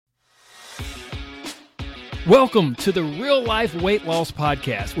Welcome to the Real Life Weight Loss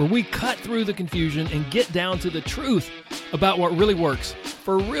Podcast, where we cut through the confusion and get down to the truth about what really works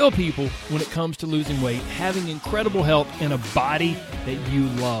for real people when it comes to losing weight, having incredible health, and a body that you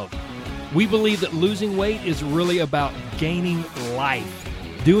love. We believe that losing weight is really about gaining life,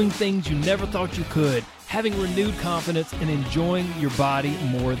 doing things you never thought you could, having renewed confidence, and enjoying your body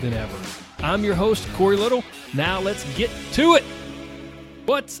more than ever. I'm your host, Corey Little. Now let's get to it.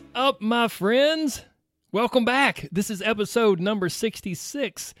 What's up, my friends? Welcome back. This is episode number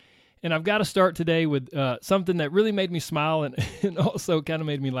 66, and I've got to start today with something that really made me smile and also kind of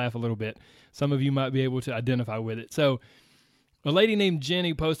made me laugh a little bit. Some of you might be able to identify with it. So a lady named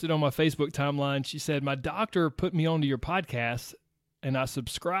Jenny posted on my Facebook timeline. She said, "My doctor put me onto your podcast, and I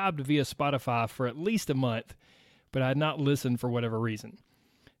subscribed via Spotify for at least a month, but I had not listened for whatever reason.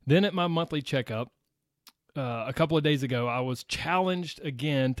 Then at my monthly checkup, a couple of days ago, I was challenged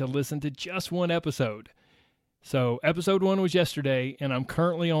again to listen to just one episode. So episode 1 was yesterday, and I'm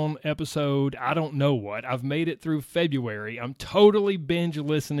currently on episode, I don't know what. I've made it through February. I'm totally binge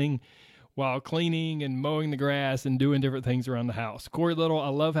listening while cleaning and mowing the grass and doing different things around the house. Corey Little, I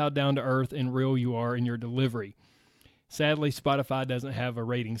love how down to earth and real you are in your delivery. Sadly, Spotify doesn't have a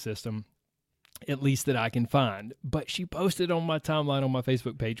rating system, at least that I can find. But she posted on my timeline on my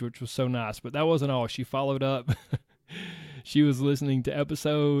Facebook page, which was so nice. But that wasn't all. She followed up. She was listening to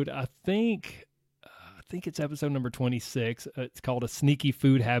episode, I think it's episode number 26. It's called A Sneaky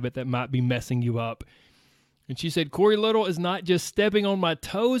Food Habit That Might Be Messing You Up. And she said, Corey Little is not just stepping on my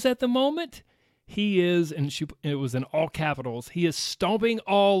toes at the moment. He is, and it was in all capitals, he is stomping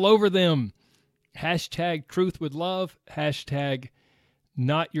all over them. Hashtag truth with love. Hashtag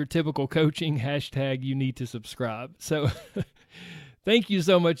not your typical coaching. Hashtag you need to subscribe. So thank you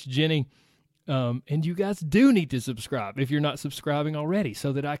so much, Jenny. And you guys do need to subscribe if you're not subscribing already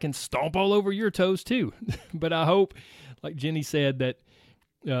so that I can stomp all over your toes too. But I hope, like Jenny said,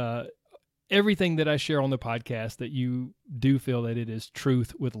 that everything that I share on the podcast, that you do feel that it is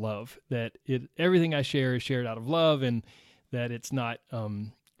truth with love, that everything I share is shared out of love, and that it's not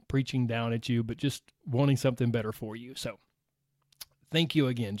preaching down at you, but just wanting something better for you. So thank you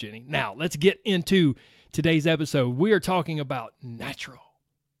again, Jenny. Now let's get into today's episode. We are talking about natural.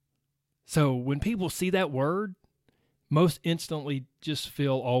 So when people see that word, most instantly just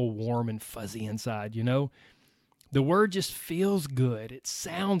feel all warm and fuzzy inside, you know? The word just feels good. It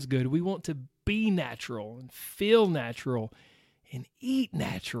sounds good. We want to be natural and feel natural and eat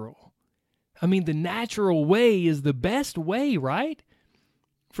natural. I mean, the natural way is the best way, right?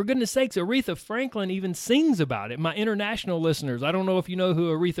 For goodness sakes, Aretha Franklin even sings about it. My international listeners, I don't know if you know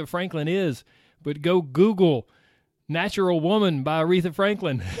who Aretha Franklin is, but go Google Natural Woman by Aretha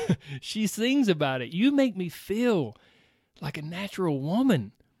Franklin. She sings about it. You make me feel like a natural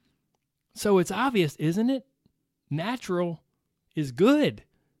woman. So it's obvious, isn't it? Natural is good.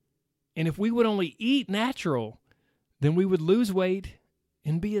 And if we would only eat natural, then we would lose weight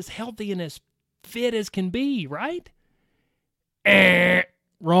and be as healthy and as fit as can be, right?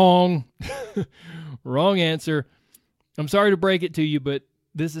 Wrong. Wrong answer. I'm sorry to break it to you, but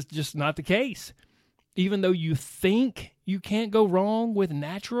this is just not the case. Even though you think you can't go wrong with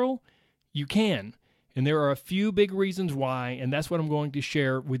natural, you can. And there are a few big reasons why, and that's what I'm going to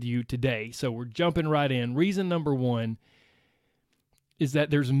share with you today. So we're jumping right in. Reason number 1 is that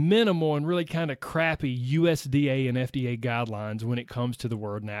there's minimal and really kind of crappy USDA and FDA guidelines when it comes to the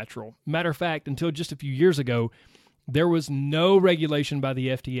word natural. Matter of fact, until just a few years ago, there was no regulation by the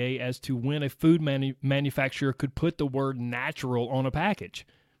FDA as to when a food manufacturer could put the word natural on a package.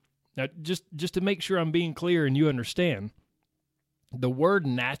 Now, just to make sure I'm being clear and you understand, the word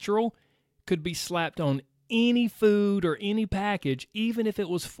natural could be slapped on any food or any package, even if it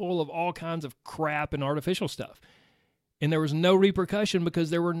was full of all kinds of crap and artificial stuff. And there was no repercussion because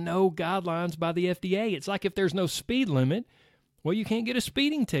there were no guidelines by the FDA. It's like if there's no speed limit, well, you can't get a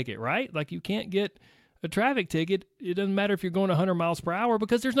speeding ticket, right? Like you can't get a traffic ticket. It doesn't matter if you're going 100 miles per hour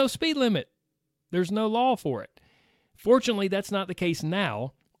because there's no speed limit. There's no law for it. Fortunately, that's not the case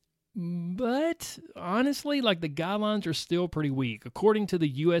now. But honestly, like the guidelines are still pretty weak. According to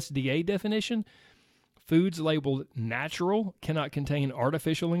the USDA definition, foods labeled natural cannot contain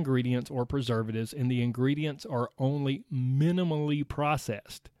artificial ingredients or preservatives, and the ingredients are only minimally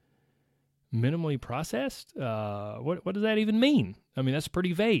processed. Minimally processed? What does that even mean? I mean, that's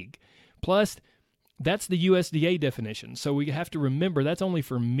pretty vague. Plus, that's the USDA definition. So we have to remember that's only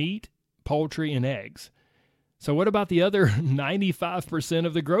for meat, poultry, and eggs. So what about the other 95%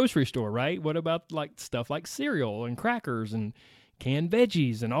 of the grocery store, right? What about like stuff like cereal and crackers and canned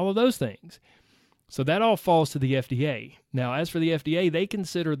veggies and all of those things? So that all falls to the FDA. Now, as for the FDA, they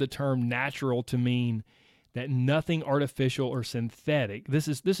consider the term natural to mean that nothing artificial or synthetic, this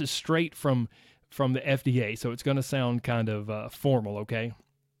is straight from the FDA, so it's going to sound kind of formal, okay?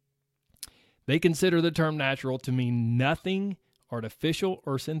 They consider the term natural to mean nothing artificial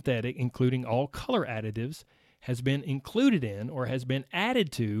or synthetic, including all color additives, has been included in or has been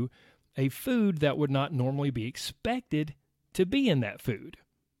added to a food that would not normally be expected to be in that food.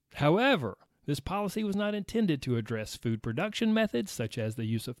 However, this policy was not intended to address food production methods such as the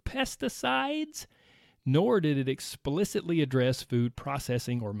use of pesticides, nor did it explicitly address food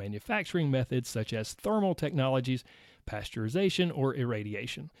processing or manufacturing methods such as thermal technologies, pasteurization, or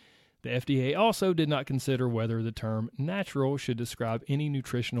irradiation. The FDA also did not consider whether the term natural should describe any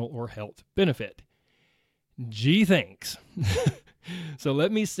nutritional or health benefit. Gee, thanks. So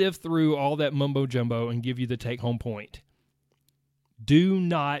let me sift through all that mumbo-jumbo and give you the take-home point. Do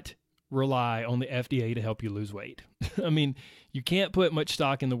not rely on the FDA to help you lose weight. I mean, you can't put much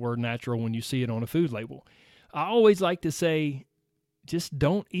stock in the word natural when you see it on a food label. I always like to say, just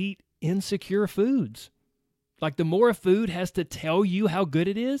don't eat insecure foods. Like, the more a food has to tell you how good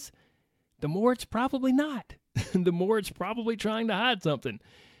it is, the more it's probably not. The more it's probably trying to hide something.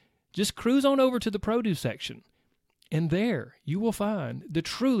 Just cruise on over to the produce section, and there you will find the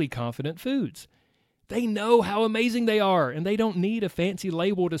truly confident foods. They know how amazing they are, and they don't need a fancy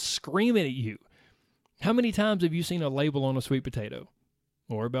label to scream it at you. How many times have you seen a label on a sweet potato,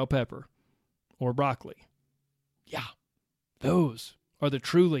 or a bell pepper, or broccoli? Yeah, those are the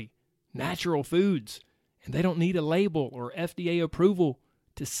truly natural foods, and they don't need a label or FDA approval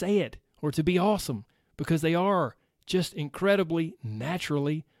to say it or to be awesome, because they are just incredibly,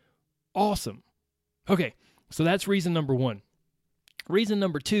 naturally awesome. Okay, so that's reason number one. Reason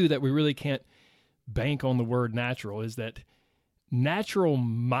number two that we really can't bank on the word natural is that natural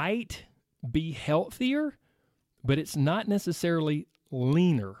might be healthier, but it's not necessarily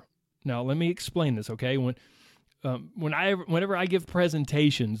leaner. Now, let me explain this, okay? Whenever I give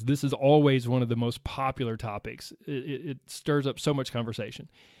presentations, this is always one of the most popular topics. It stirs up so much conversation.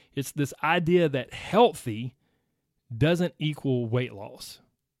 It's this idea that healthy doesn't equal weight loss.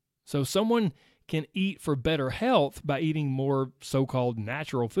 So someone can eat for better health by eating more so-called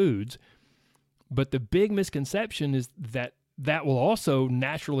natural foods, but the big misconception is that that will also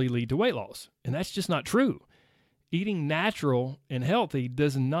naturally lead to weight loss, and that's just not true. Eating natural and healthy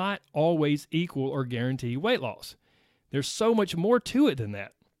does not always equal or guarantee weight loss. There's so much more to it than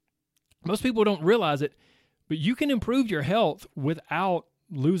that. Most people don't realize it, but you can improve your health without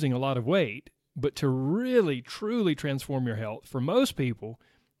losing a lot of weight. But to really, truly transform your health, for most people,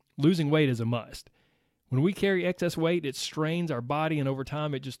 losing weight is a must. When we carry excess weight, it strains our body, and over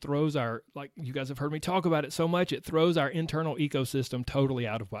time, it just throws our, like you guys have heard me talk about it so much, it throws our internal ecosystem totally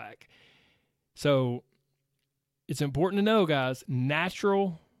out of whack. So it's important to know, guys,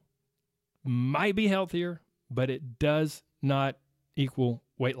 natural might be healthier, but it does not equal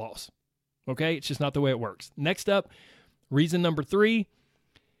weight loss. Okay? It's just not the way it works. Next up, reason number 3,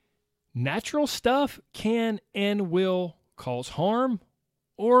 natural stuff can and will cause harm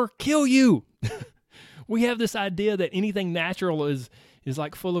or kill you. We have this idea that anything natural is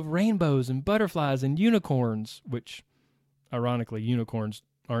like full of rainbows and butterflies and unicorns, which, ironically, unicorns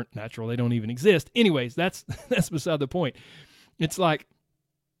aren't natural. They don't even exist. Anyways, that's beside the point. It's like,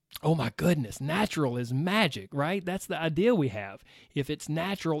 oh my goodness, natural is magic, right? That's the idea we have. If it's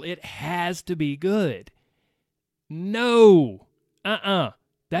natural, it has to be good. No.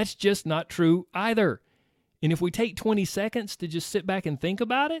 That's just not true either. And if we take 20 seconds to just sit back and think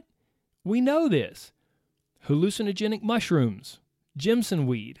about it, we know this. Hallucinogenic mushrooms, Jimson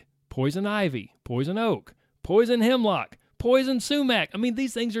weed, poison ivy, poison oak, poison hemlock, poison sumac. I mean,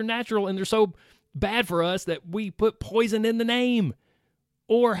 these things are natural and they're so bad for us that we put poison in the name.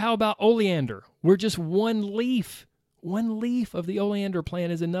 Or how about oleander? We're just one leaf. One leaf of the oleander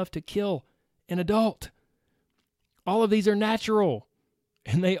plant is enough to kill an adult. All of these are natural,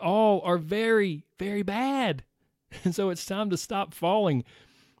 and they all are very, very bad. And so it's time to stop falling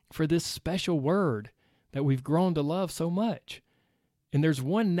for this special word that we've grown to love so much. And there's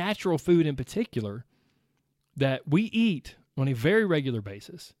one natural food in particular that we eat on a very regular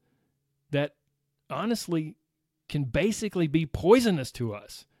basis that honestly can basically be poisonous to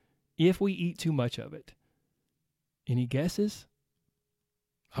us if we eat too much of it. Any guesses?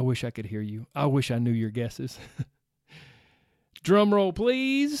 I wish I could hear you. I wish I knew your guesses. Drum roll,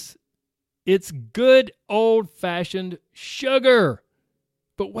 please. It's good old-fashioned sugar.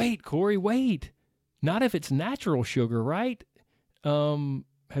 But wait, Corey, wait. Not if it's natural sugar, right? Have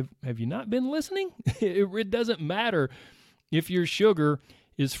you not been listening? It doesn't matter if your sugar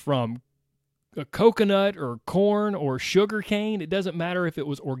is from a coconut or corn or sugar cane. It doesn't matter if it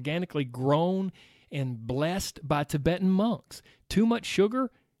was organically grown and blessed by Tibetan monks. Too much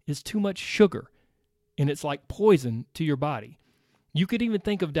sugar is too much sugar, and it's like poison to your body. You could even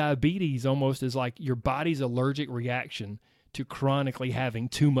think of diabetes almost as like your body's allergic reaction to chronically having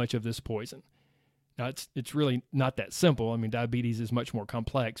too much of this poison. Now, it's really not that simple. I mean, diabetes is much more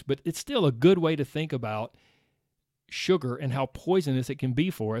complex, but it's still a good way to think about sugar and how poisonous it can be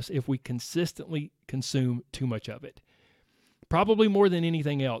for us if we consistently consume too much of it. Probably more than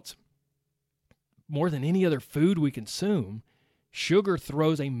anything else, more than any other food we consume, sugar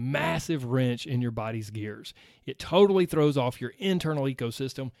throws a massive wrench in your body's gears. It totally throws off your internal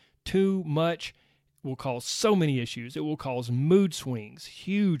ecosystem. Too much will cause so many issues. It will cause mood swings,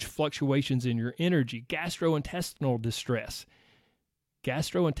 huge fluctuations in your energy, gastrointestinal distress.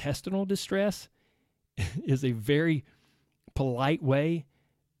 Gastrointestinal distress is a very polite way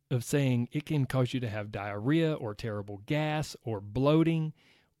of saying it can cause you to have diarrhea or terrible gas or bloating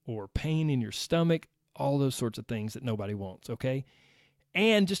or pain in your stomach, all those sorts of things that nobody wants, okay?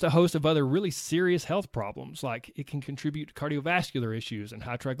 And just a host of other really serious health problems, like it can contribute to cardiovascular issues and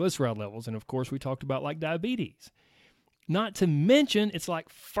high triglyceride levels. And of course, we talked about like diabetes. Not to mention, it's like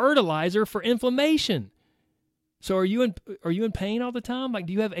fertilizer for inflammation. So are you in pain all the time? Like,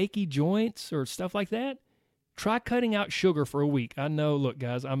 do you have achy joints or stuff like that? Try cutting out sugar for a week. I know, look,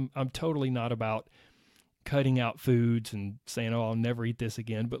 guys, I'm totally not about cutting out foods and saying, oh, I'll never eat this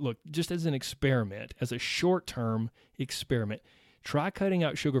again. But look, just as an experiment, as a short-term experiment, try cutting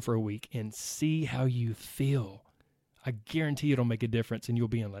out sugar for a week and see how you feel. I guarantee it'll make a difference and you'll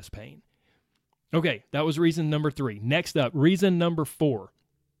be in less pain. Okay, that was reason number 3. Next up, reason number 4.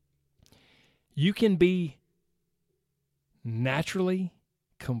 You can be naturally,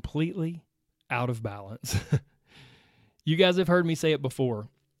 completely out of balance. You guys have heard me say it before.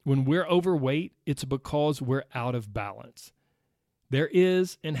 When we're overweight, it's because we're out of balance. There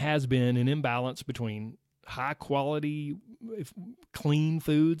is and has been an imbalance between high quality, clean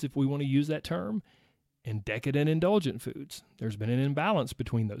foods, if we want to use that term, and decadent, indulgent foods. There's been an imbalance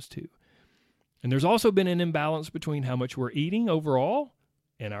between those two. And there's also been an imbalance between how much we're eating overall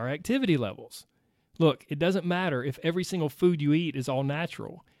and our activity levels. Look, it doesn't matter if every single food you eat is all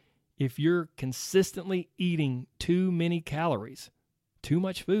natural. If you're consistently eating too many calories, too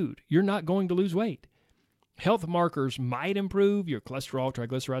much food, you're not going to lose weight. Health markers might improve, your cholesterol,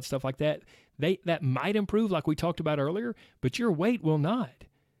 triglycerides, stuff like that. That might improve like we talked about earlier, but your weight will not.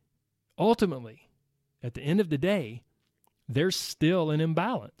 Ultimately, at the end of the day, there's still an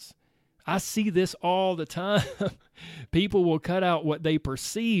imbalance. I see this all the time. People will cut out what they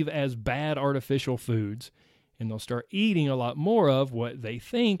perceive as bad artificial foods, and they'll start eating a lot more of what they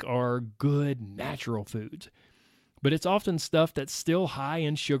think are good natural foods. But it's often stuff that's still high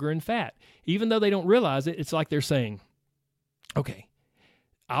in sugar and fat. Even though they don't realize it, it's like they're saying, okay,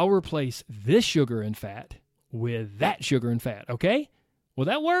 I'll replace this sugar and fat with that sugar and fat, okay? Will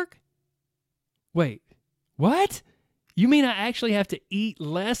that work? Wait, what? You mean I actually have to eat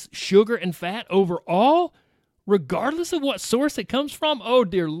less sugar and fat overall, regardless of what source it comes from? Oh,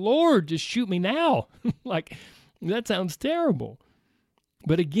 dear Lord, just shoot me now. Like, that sounds terrible.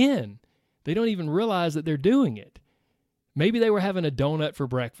 But again, they don't even realize that they're doing it. Maybe they were having a donut for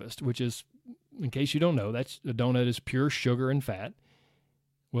breakfast, which is, in case you don't know, a donut is pure sugar and fat.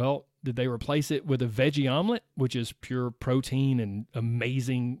 Well, did they replace it with a veggie omelet, which is pure protein and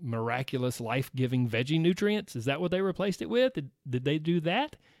amazing, miraculous, life-giving veggie nutrients? Is that what they replaced it with? Did they do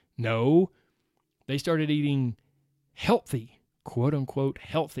that? No. They started eating healthy, quote-unquote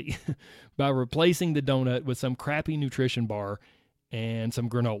healthy, by replacing the donut with some crappy nutrition bar and some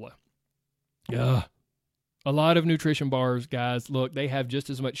granola. Ugh. A lot of nutrition bars, guys, look, they have just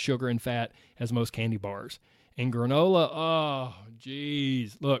as much sugar and fat as most candy bars. And granola, oh,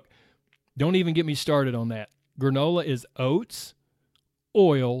 geez. Look, don't even get me started on that. Granola is oats,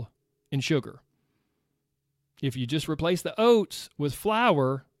 oil, and sugar. If you just replace the oats with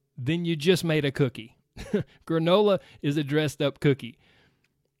flour, then you just made a cookie. Granola is a dressed-up cookie.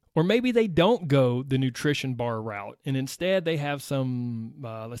 Or maybe they don't go the nutrition bar route, and instead they have some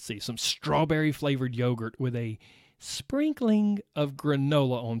strawberry-flavored yogurt with a sprinkling of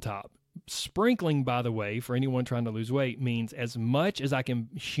granola on top. Sprinkling, by the way, for anyone trying to lose weight, means as much as I can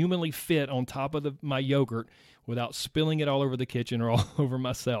humanly fit on top of my yogurt without spilling it all over the kitchen or all over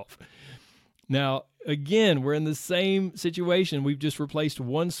myself. Now, again, we're in the same situation. We've just replaced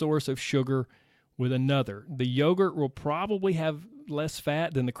one source of sugar with another. The yogurt will probably have less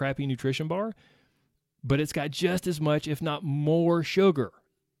fat than the crappy nutrition bar, but it's got just as much, if not more, sugar.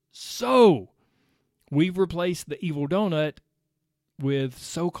 So, we've replaced the evil donut with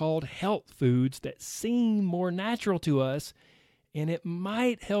so-called health foods that seem more natural to us, and it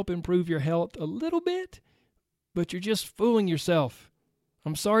might help improve your health a little bit, but you're just fooling yourself.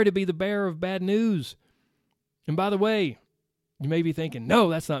 I'm sorry to be the bearer of bad news. And by the way, you may be thinking, no,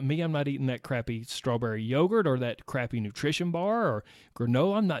 that's not me. I'm not eating that crappy strawberry yogurt or that crappy nutrition bar or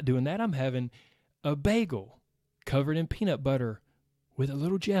granola. I'm not doing that. I'm having a bagel covered in peanut butter with a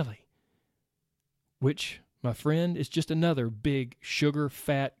little jelly, which, my friend, is just another big sugar,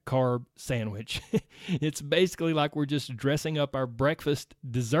 fat, carb sandwich. It's basically like we're just dressing up our breakfast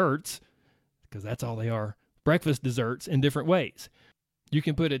desserts, because that's all they are, breakfast desserts in different ways. You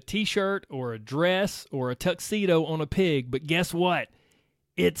can put a t-shirt or a dress or a tuxedo on a pig, but guess what?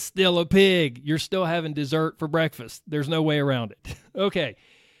 It's still a pig. You're still having dessert for breakfast. There's no way around it. Okay,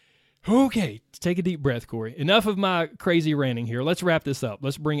 take a deep breath, Corey. Enough of my crazy ranting here. Let's wrap this up.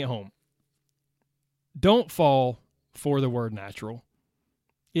 Let's bring it home. Don't fall for the word natural.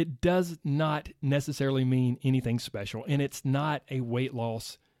 It does not necessarily mean anything special, and it's not a weight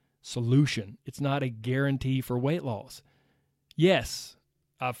loss solution. It's not a guarantee for weight loss. Yes,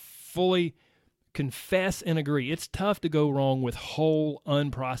 I fully confess and agree. It's tough to go wrong with whole,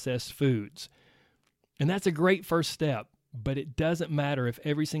 unprocessed foods. And that's a great first step, but it doesn't matter if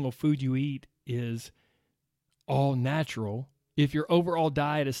every single food you eat is all natural if your overall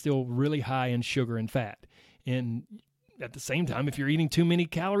diet is still really high in sugar and fat. And at the same time, if you're eating too many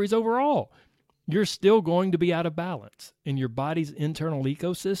calories overall, you're still going to be out of balance, and your body's internal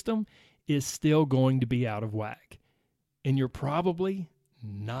ecosystem is still going to be out of whack. And you're probably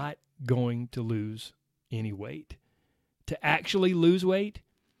not going to lose any weight. To actually lose weight,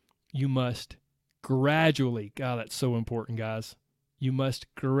 you must gradually, God, that's so important, guys. You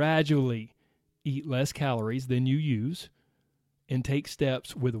must gradually eat less calories than you use and take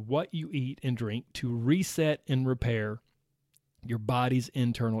steps with what you eat and drink to reset and repair your body's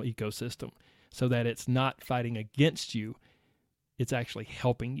internal ecosystem so that it's not fighting against you, it's actually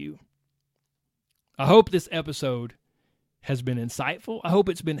helping you. I hope this episode has been insightful. I hope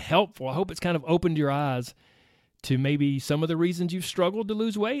it's been helpful. I hope it's kind of opened your eyes to maybe some of the reasons you've struggled to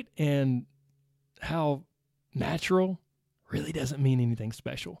lose weight and how natural really doesn't mean anything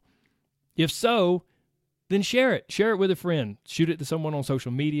special. If so, then share it. Share it with a friend. Shoot it to someone on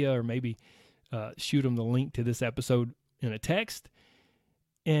social media, or maybe shoot them the link to this episode in a text.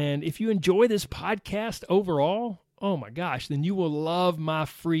 And if you enjoy this podcast overall, oh my gosh, then you will love my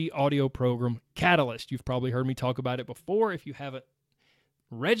free audio program, Catalyst. You've probably heard me talk about it before. If you haven't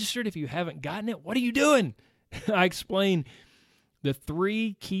registered, if you haven't gotten it, what are you doing? I explain the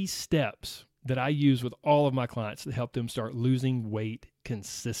 3 key steps that I use with all of my clients to help them start losing weight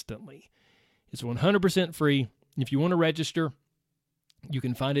consistently. It's 100% free. If you want to register, you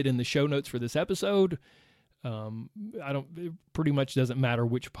can find it in the show notes for this episode. It pretty much doesn't matter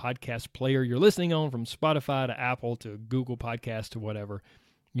which podcast player you're listening on, from Spotify to Apple to Google Podcast to whatever.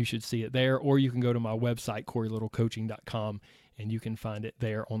 You should see it there, or you can go to my website, CoreyLittleCoaching.com, and you can find it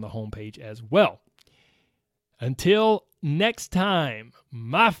there on the homepage as well. Until next time,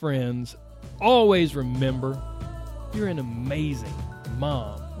 my friends, always remember, you're an amazing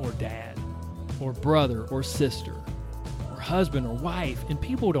mom or dad or brother or sister or husband or wife, and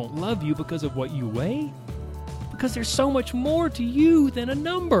people don't love you because of what you weigh. Because there's so much more to you than a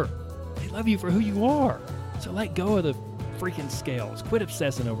number. They love you for who you are. So let go of the freaking scales. Quit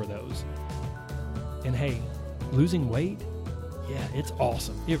obsessing over those. And hey, losing weight, yeah, it's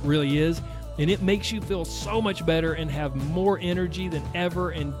awesome. It really is. And it makes you feel so much better and have more energy than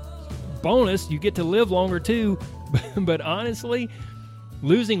ever. And bonus, you get to live longer too. But honestly,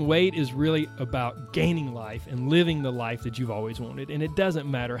 losing weight is really about gaining life and living the life that you've always wanted. And it doesn't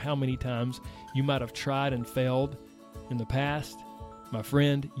matter how many times you might have tried and failed in the past. My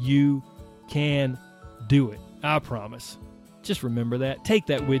friend, you can do it. I promise. Just remember that. Take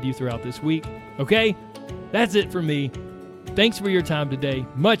that with you throughout this week. Okay? That's it for me. Thanks for your time today.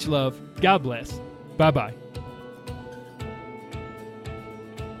 Much love. God bless. Bye-bye.